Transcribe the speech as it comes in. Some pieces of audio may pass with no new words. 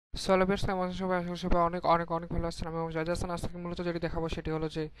Solution আমাদের সবাই আশা করি সবাই অনেক অনেক অনেক ভালো আছেন। আমি জাজ হাসান। আজকে মূলত যেটি দেখাবো সেটি হলো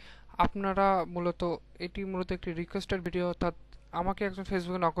যে আপনারা মূলত এটি মূলত একটি রিকোয়েস্টেড ভিডিও, অর্থাৎ আমাকে একজন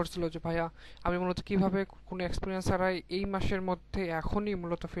ফেসবুকে নক করছিল যে ভাইয়া আমি মূলত কিভাবে কোনো এক্সপিরিয়েন্স ছাড়াই এই মাসের মধ্যে এখনই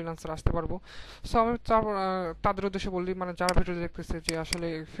মূলত ফ্রিল্যান্সার আসতে পারবো। সো আমি তাদের উদ্দেশ্যে বলি, মানে যারা ভিডিও দেখতেছে, যে আসলে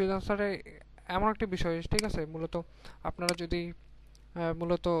ফ্রিল্যান্সারে এমন একটি বিষয়, ঠিক আছে, মূলত আপনারা যদি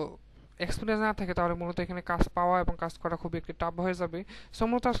মূলত এক্সপিরিয়েন্স না থাকে তাহলে মূলত এখানে কাজ পাওয়া এবং কাজ করা খুবই একটি টাফ হয়ে যাবে। সো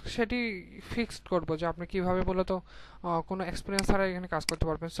মূলত আজকে সেটি ফিক্সড করবো যে আপনি কিভাবে মূলত কোনো এক্সপিরিয়েন্স ছাড়া এখানে কাজ করতে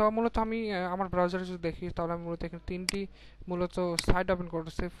পারবেন। সো মূলত আমি আমার ব্রাউজারে যদি দেখি তাহলে আমি মূলত এখানে তিনটি মূলত সাইট ওপেন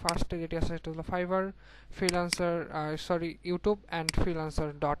করতেছি। ফার্স্টে যেটি আছে সেটা হলো fibre, freelancer, YouTube and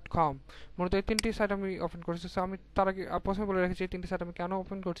freelancer.com। মূলত এই তিনটি সাইট আমি ওপেন করেছি। সো আমি তার আগে প্রথমে বলে রেখেছি এই তিনটি সাইট আমি কেন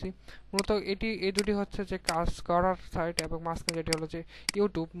ওপেন করছি। মূলত এই দুটি হচ্ছে যে কাজ করার সাইট, এবং মাঝখানে যেটি হলো যে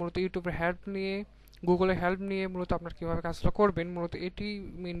ইউটিউব, মূলত ইউটিউবের হেল্প নিয়ে, গুগলের হেল্প নিয়ে মূলত আপনার কীভাবে কাজটা করবেন, মূলত এটি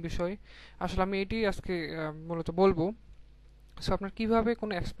মেইন বিষয়। আসলে আমি এটি আজকে মূলত বলবো। সো আপনার কীভাবে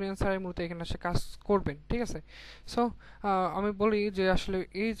কোনো এক্সপিরিয়েন্স ছাড়াই মূলত এখানে এসে কাজ করবেন, ঠিক আছে। সো আমি বলি যে আসলে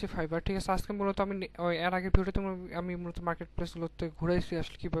এই যে ফাইবার, ঠিক আছে, আজকে মূলত আমি ওই এর আগে ভিডিওতে আমি মূলত মার্কেট প্লেসগুলোতে ঘুরাইছি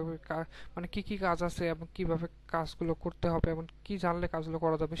আসলে কীভাবে মানে কী কী কাজ আছে এবং কীভাবে কাজগুলো করতে হবে এবং কী জানলে কাজগুলো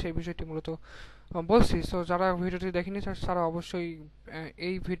করা যাবে সেই বিষয়টি মূলত বলছি। সো যারা ভিডিওটি দেখেনি তারা অবশ্যই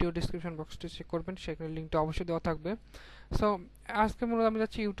এই ভিডিও ডিসক্রিপশন বক্সটি চেক করবেন, সেখানে লিঙ্কটা অবশ্যই দেওয়া থাকবে। সো আজকে মূলত আমি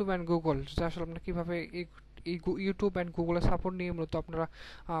যাচ্ছি ইউটিউব অ্যান্ড গুগল, যে আসলে আপনারা কীভাবে এই ইউটিউব অ্যান্ড গুগলের সাপোর্ট নিয়ে মূলত আপনারা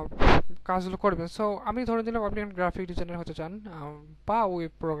কাজগুলো করবেন। সো আমি ধরে দিলাম আপনি গ্রাফিক ডিজাইনার হতে চান বা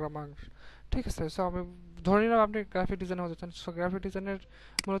ওয়েব প্রোগ্রামার, ঠিক আছে। সো আমি ধরে নিলাম আপনি গ্রাফিক ডিজাইনার হতে চান। সো গ্রাফিক ডিজাইনের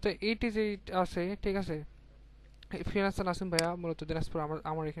মূলত এইটি যে আছে, ঠিক আছে, ফ্রিল্যান্সার নাসিম ভাইয়া মূলত দিনাজপুর,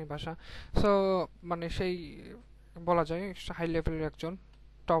 আমার এখানে বাসা। সো মানে সেই বলা যায় হাই লেভেলের একজন,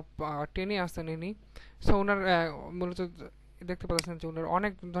 টপ 10-এ আসতেন ইনি। সো ওনার মূলত দেখতে পাচ্ছেন যে ওনার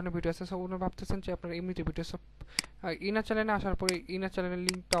অনেক ধরনের ভিডিও আছে। সো উনি ভাবতেছেন যে আপনার এমনিতে ভিডিও সব ইনার চ্যানেলে আসার পরে, ইনার চ্যানেলের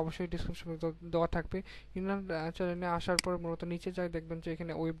লিঙ্কটা অবশ্যই ডিসক্রিপশনে দেওয়া থাকবে। ইনার চ্যানেলে আসার পর মূলত নিচে যাই দেখবেন যে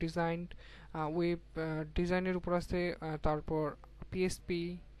এখানে ওয়েব ডিজাইনের উপর আছে, তারপর পিএসপি,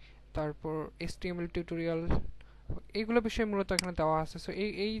 তারপর HTML টিউটোরিয়াল, এইগুলো বিষয় মূলত এখানে দেওয়া আছে। সো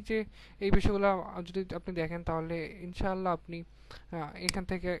এই যে এই বিষয়গুলো যদি আপনি দেখেন তাহলে ইনশাআল্লাহ আপনি এখান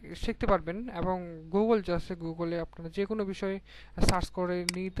থেকে শিখতে পারবেন। এবং গুগল যে আছে, গুগলে আপনারা যে কোনো বিষয়ে সার্চ করে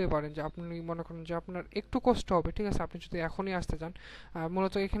নিতে পারেন। যে আপনি মনে করেন যে আপনার একটু কষ্ট হবে, ঠিক আছে, আপনি যদি এখনই আসতে চান।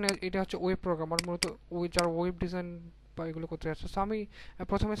 মূলত এখানে এটা হচ্ছে ওয়েব প্রোগ্রামার, মূলত ওই যারা ওয়েব ডিজাইন বা এগুলো করতে যাচ্ছে। সো আমি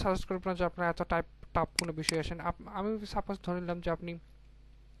প্রথমে সাজেস্ট করব না যে আপনার এত টাফ কোনো বিষয় আসেন। আমি সাপোজ ধরে নিলাম যে আপনি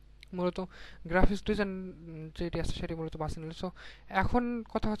মূলত গ্রাফিক্স ডিজাইন যেটি আছে সেটি মূলত বাছে নিল। সো এখন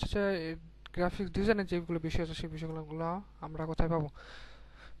কথা হচ্ছে যে গ্রাফিক্স ডিজাইনের যেগুলো বিষয় আছে সেই বিষয়গুলো আমরা কোথায় পাবো।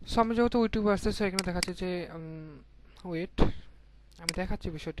 সো আমি যেহেতু ইউটিউবে আসছে, সো এখানে দেখাচ্ছে যে ওয়েট, আমি দেখাচ্ছি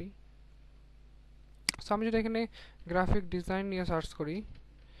বিষয়টি। সো আমি যদি এখানে গ্রাফিক ডিজাইন নিয়ে সার্চ করি,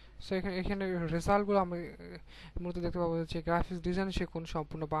 সো এখানে রেজাল্টগুলো আমি মূলত দেখতে পাবো যে গ্রাফিক্স ডিজাইন শিখুন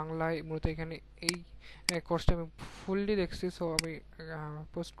সম্পূর্ণ বাংলায়। মূলত এখানে এই কোর্সটা আমি ফুললি দেখছি। সো আমি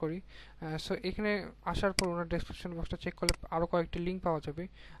পোস্ট করি। সো এখানে আসার পর ওনার ডেসক্রিপশন বক্সটা চেক করলে আরও কয়েকটি লিঙ্ক পাওয়া যাবে।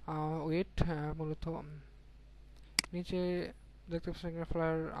 ওয়েট, মূলত নিচে দেখতে পাচ্ছেন এখানে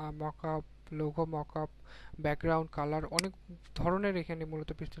flyer, mockup, logo mockup, background colour, অনেক ধরনের এখানে মূলত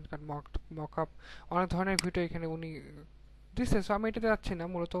ভিজিটিং কার্ড মকআপ, অনেক ধরনের ভিডিও এখানে উনি দিচ্ছে। সো আমি এটাতে যাচ্ছি না।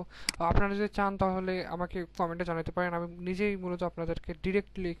 মূলত আপনারা যদি চান তাহলে আমাকে কমেন্টে জানাতে পারেন, আমি নিজেই মূলত আপনাদেরকে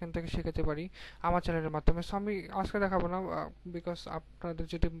ডিরেক্টলি এখান থেকে শেখাতে পারি আমার চ্যানেলের মাধ্যমে। সো আমি আজকে দেখাবো না, বিকজ আপনাদের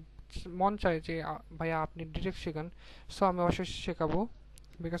যদি মন চায় যে ভাইয়া আপনি ডিরেক্ট শেখান, সো আমি অবশ্যই শেখাবো,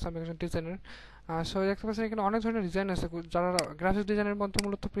 বিকজ আমি একজন ডিজাইনার। সো দেখতে পাচ্ছেন এখানে অনেক ধরনের ডিজাইন আছে, যারা গ্রাফিক্স ডিজাইনের মধ্যে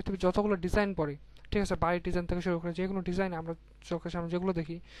মূলত পৃথিবীর যতগুলো ডিজাইন পড়ে, ঠিক আছে, বাড়ির ডিজাইন থেকে শুরু করে যে কোনো ডিজাইন আমরা চোখের সামনে যেগুলো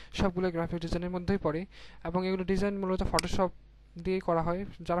দেখি সবগুলো গ্রাফিক্স ডিজাইনের মধ্যেই পড়ে। এবং এগুলো ডিজাইন মূলত ফটোশপ দিয়েই করা হয়।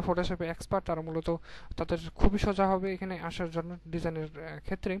 যারা ফটোশপে এক্সপার্ট তারা মূলত তাদের খুবই সোজা হবে এখানে আসার জন্য ডিজাইনের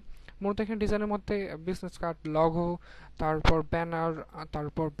ক্ষেত্রে। মূলত এখানে ডিজাইনের মধ্যে বিজনেস কার্ড, লগো, তারপর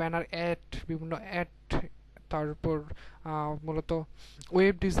ব্যানার অ্যাড, বিভিন্ন অ্যাড, তারপর মূলত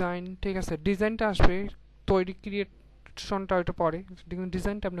ওয়েব ডিজাইন, ঠিক আছে, ডিজাইনটা আসবে, তৈরি ক্রিয়েশনটা ওইটা পরে,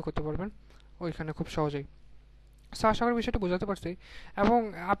 ডিজাইনটা আপনি করতে পারবেন ওইখানে খুব সহজেই। সো আশা করি বিষয়টা বোঝাতে পারছি। এবং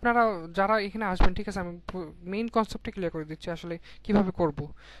আপনারা যারা এখানে আসবেন, ঠিক আছে, আমি মেইন কনসেপ্টটা ক্লিয়ার করে দিচ্ছি আসলে কিভাবে করব।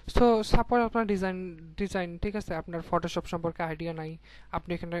 সো সাপোজ আপনার ডিজাইন, ঠিক আছে, আপনার ফটোশপ সম্পর্কে আইডিয়া নাই,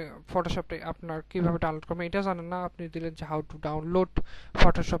 আপনি এখানে ফটোশপটা আপনার কিভাবে ডাউনলোড করবেন এটা জানেন না, আপনি দিলেন যে how to download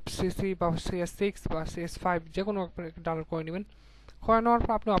Photoshop CC বা CS6 বা CS5 যে কোনো ডাউনলোড করে নেবেন। করে নেওয়ার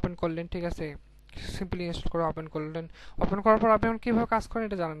পর আপনি ওপেন করলেন, ঠিক আছে, সিম্পলি ইনস্টল করে ওপেন করলেন। ওপেন করার পর আপনি কীভাবে কাজ করেন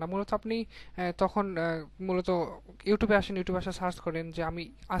এটা জানেন না, মূলত আপনি তখন মূলত ইউটিউবে আসেন, ইউটিউবে আসে সার্চ করেন যে আমি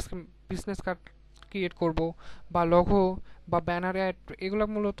আজকে বিজনেস কার্ড ক্রিয়েট করব বা লোগো বা ব্যানার অ্যাড এগুলো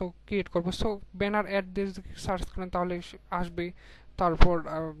মূলত ক্রিয়েট করব। সো ব্যানার অ্যাড দিয়ে যদি সার্চ করেন তাহলে আসবে। তারপর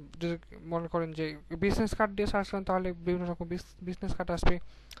যদি মনে করেন যে বিজনেস কার্ড দিয়ে সার্চ করেন তাহলে বিভিন্ন রকম বিজনেস কার্ড আসবে।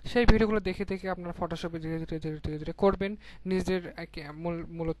 সেই ভিডিওগুলো দেখে দেখে আপনার ফটোশপে ধীরে ধীরে ধীরে ধীরে ধীরে করবেন নিজের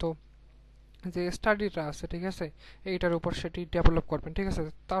মূলত যে স্টাডিটা আছে, ঠিক আছে, এইটার উপর সেটি ডেভেলপ করবেন, ঠিক আছে,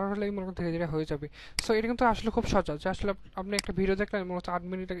 তাহলে মনে করেন ধীরে ধীরে হয়ে যাবে। সো এটা কিন্তু আসলে খুব সহজ, যে আসলে আপনি একটা ভিডিও দেখলেন, মূলত 8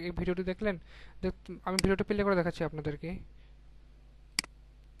 মিনিট এই ভিডিওটি দেখলেন। আমি ভিডিওটা প্লে করে দেখাচ্ছি আপনাদেরকে।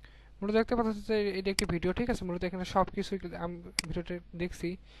 মূলত দেখতে পাচ্ছেন যে এটা একটি ভিডিও, ঠিক আছে, মূলত এখানে সব কিছুই আমি ভিডিওতে দেখছি,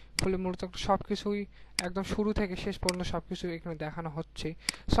 ফলে মূলত সব কিছুই একদম শুরু থেকে শেষ পর্যন্ত সব কিছু এখানে দেখানো হচ্ছে।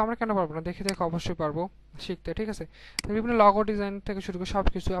 সো আমরা কেন পারবো না, দেখে দেখে অবশ্যই পারবো শিখতে, ঠিক আছে। বিভিন্ন লগো ডিজাইন থেকে শুরু করে সব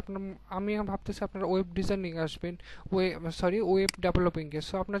কিছু আপনার, আমি ভাবতেছি আপনারা ওয়েব ডিজাইনিং আসবেন, ওয়েব ডেভেলপিংয়ে।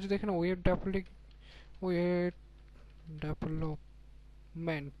 সো আপনার যদি এখানে ওয়েব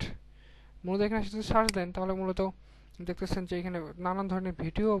ডেভেলপমেন্ট মূলত এখানে যদি সার্চ দেন তাহলে মূলত দেখতেছেন যে এখানে নানান ধরনের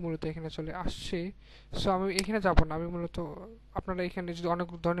ভিডিও মূলত এখানে চলে আসছে। সো আমি এখানে যাব না, আমি মূলত আপনারা এখানে যদি অনেক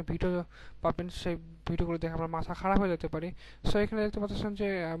ধরনের ভিডিও পাবেন, সেই ভিডিওগুলো দেখে আমার মাথা খারাপ হয়ে যেতে পারে। সো এখানে দেখতে পাচ্ছেন যে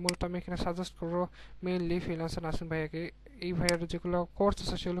মূলত আমি এখানে সাজেস্ট করবো মেইনলি ফ্রিল্যান্সার নাসিম ভাইয়াকে। এই ভাইয়ার যেগুলো কোর্স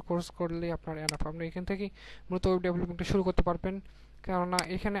আছে সেগুলো কোর্স করলেই আপনার এনাফ, আপনি এখান থেকেই মূলত ওয়েব ডেভেলপমেন্টটা শুরু করতে পারবেন। কেননা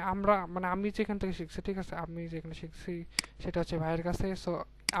এখানে আমি যেখান থেকে শিখছি, ঠিক আছে, আমি যেখানে শিখছি সেটা হচ্ছে ভাইয়ের কাছে। সো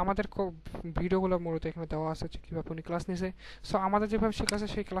আমাদের ভিডিওগুলো মূলত এখানে দেওয়া আছে যে কীভাবে উনি ক্লাস নিয়েছে। সো আমাদের যেভাবে শেখাচ্ছে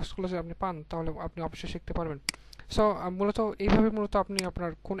সেই ক্লাসগুলো যদি আপনি পান তাহলে আপনি অবশ্যই শিখতে পারবেন। সো মূলত এইভাবে মূলত আপনি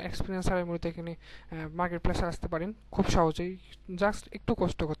আপনার কোন এক্সপিরিয়েন্স ছাড়াই মূলত এখানে মার্কেট প্লেসে আসতে পারেন খুব সহজেই। জাস্ট একটু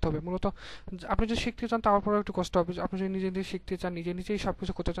কষ্ট করতে হবে মূলত। আপনি যদি শিখতে চান তারপরেও একটু কষ্ট হবে। আপনি যদি নিজে নিজে শিখতে চান, নিজে নিজেই সব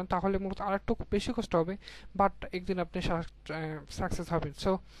কিছু করতে চান, তাহলে মূলত আর একটু বেশি কষ্ট হবে, বাট একদিন আপনি সাকসেস হবেন।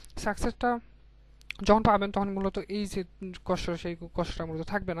 সো সাকসেসটা যখন পাবেন তখন মূলত এই যে কষ্ট, সেই কষ্টটা মূলত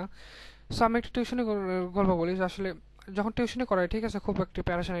থাকবে না। সো আমি একটা টিউশনি গল্প বলি যে আসলে যখন টিউশনি করাই, ঠিক আছে, খুব একটি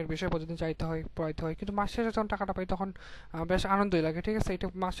প্যারাশানির বিষয়, প্রতিদিন যাইতে হয়, পড়াইতে হয়, কিন্তু মাস শেষে যখন টাকাটা পাই তখন বেশ আনন্দই লাগে, ঠিক আছে। এটা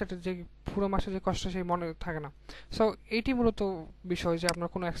মাসের যে পুরো মাসের যে কষ্ট সেই মনে থাকে না। সো এইটি মূলত বিষয় যে আপনার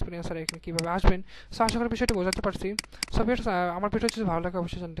কোনো এক্সপিরিয়েন্স আর এখানে কীভাবে আসবেন। সো আশা করি বিষয়টি বোঝাতে পারছি। সো আমার ভিডিও যদি ভালো লাগে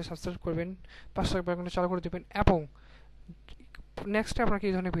অবশ্যই চ্যানেলটি সাবস্ক্রাইব করবেন, পাশে বেলকনটি চালু করে দেবেন, এবং নেক্সট আপনারা কী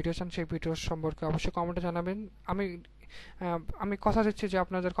ধরনের ভিডিও চান সেই ভিডিও সম্পর্কে অবশ্যই কমেন্টে জানাবেন। আমি আমি কথা দিচ্ছি যে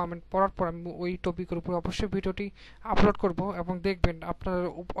আপনাদের কমেন্ট পড়ার পর আমি ওই টপিকের উপর অবশ্যই ভিডিওটি আপলোড করব, এবং দেখবেন আপনারা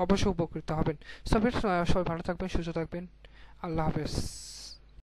অবশ্যই উপকৃত হবেন। সবাই ভালো থাকবেন, সুস্থ থাকবেন, আল্লাহ হাফেজ।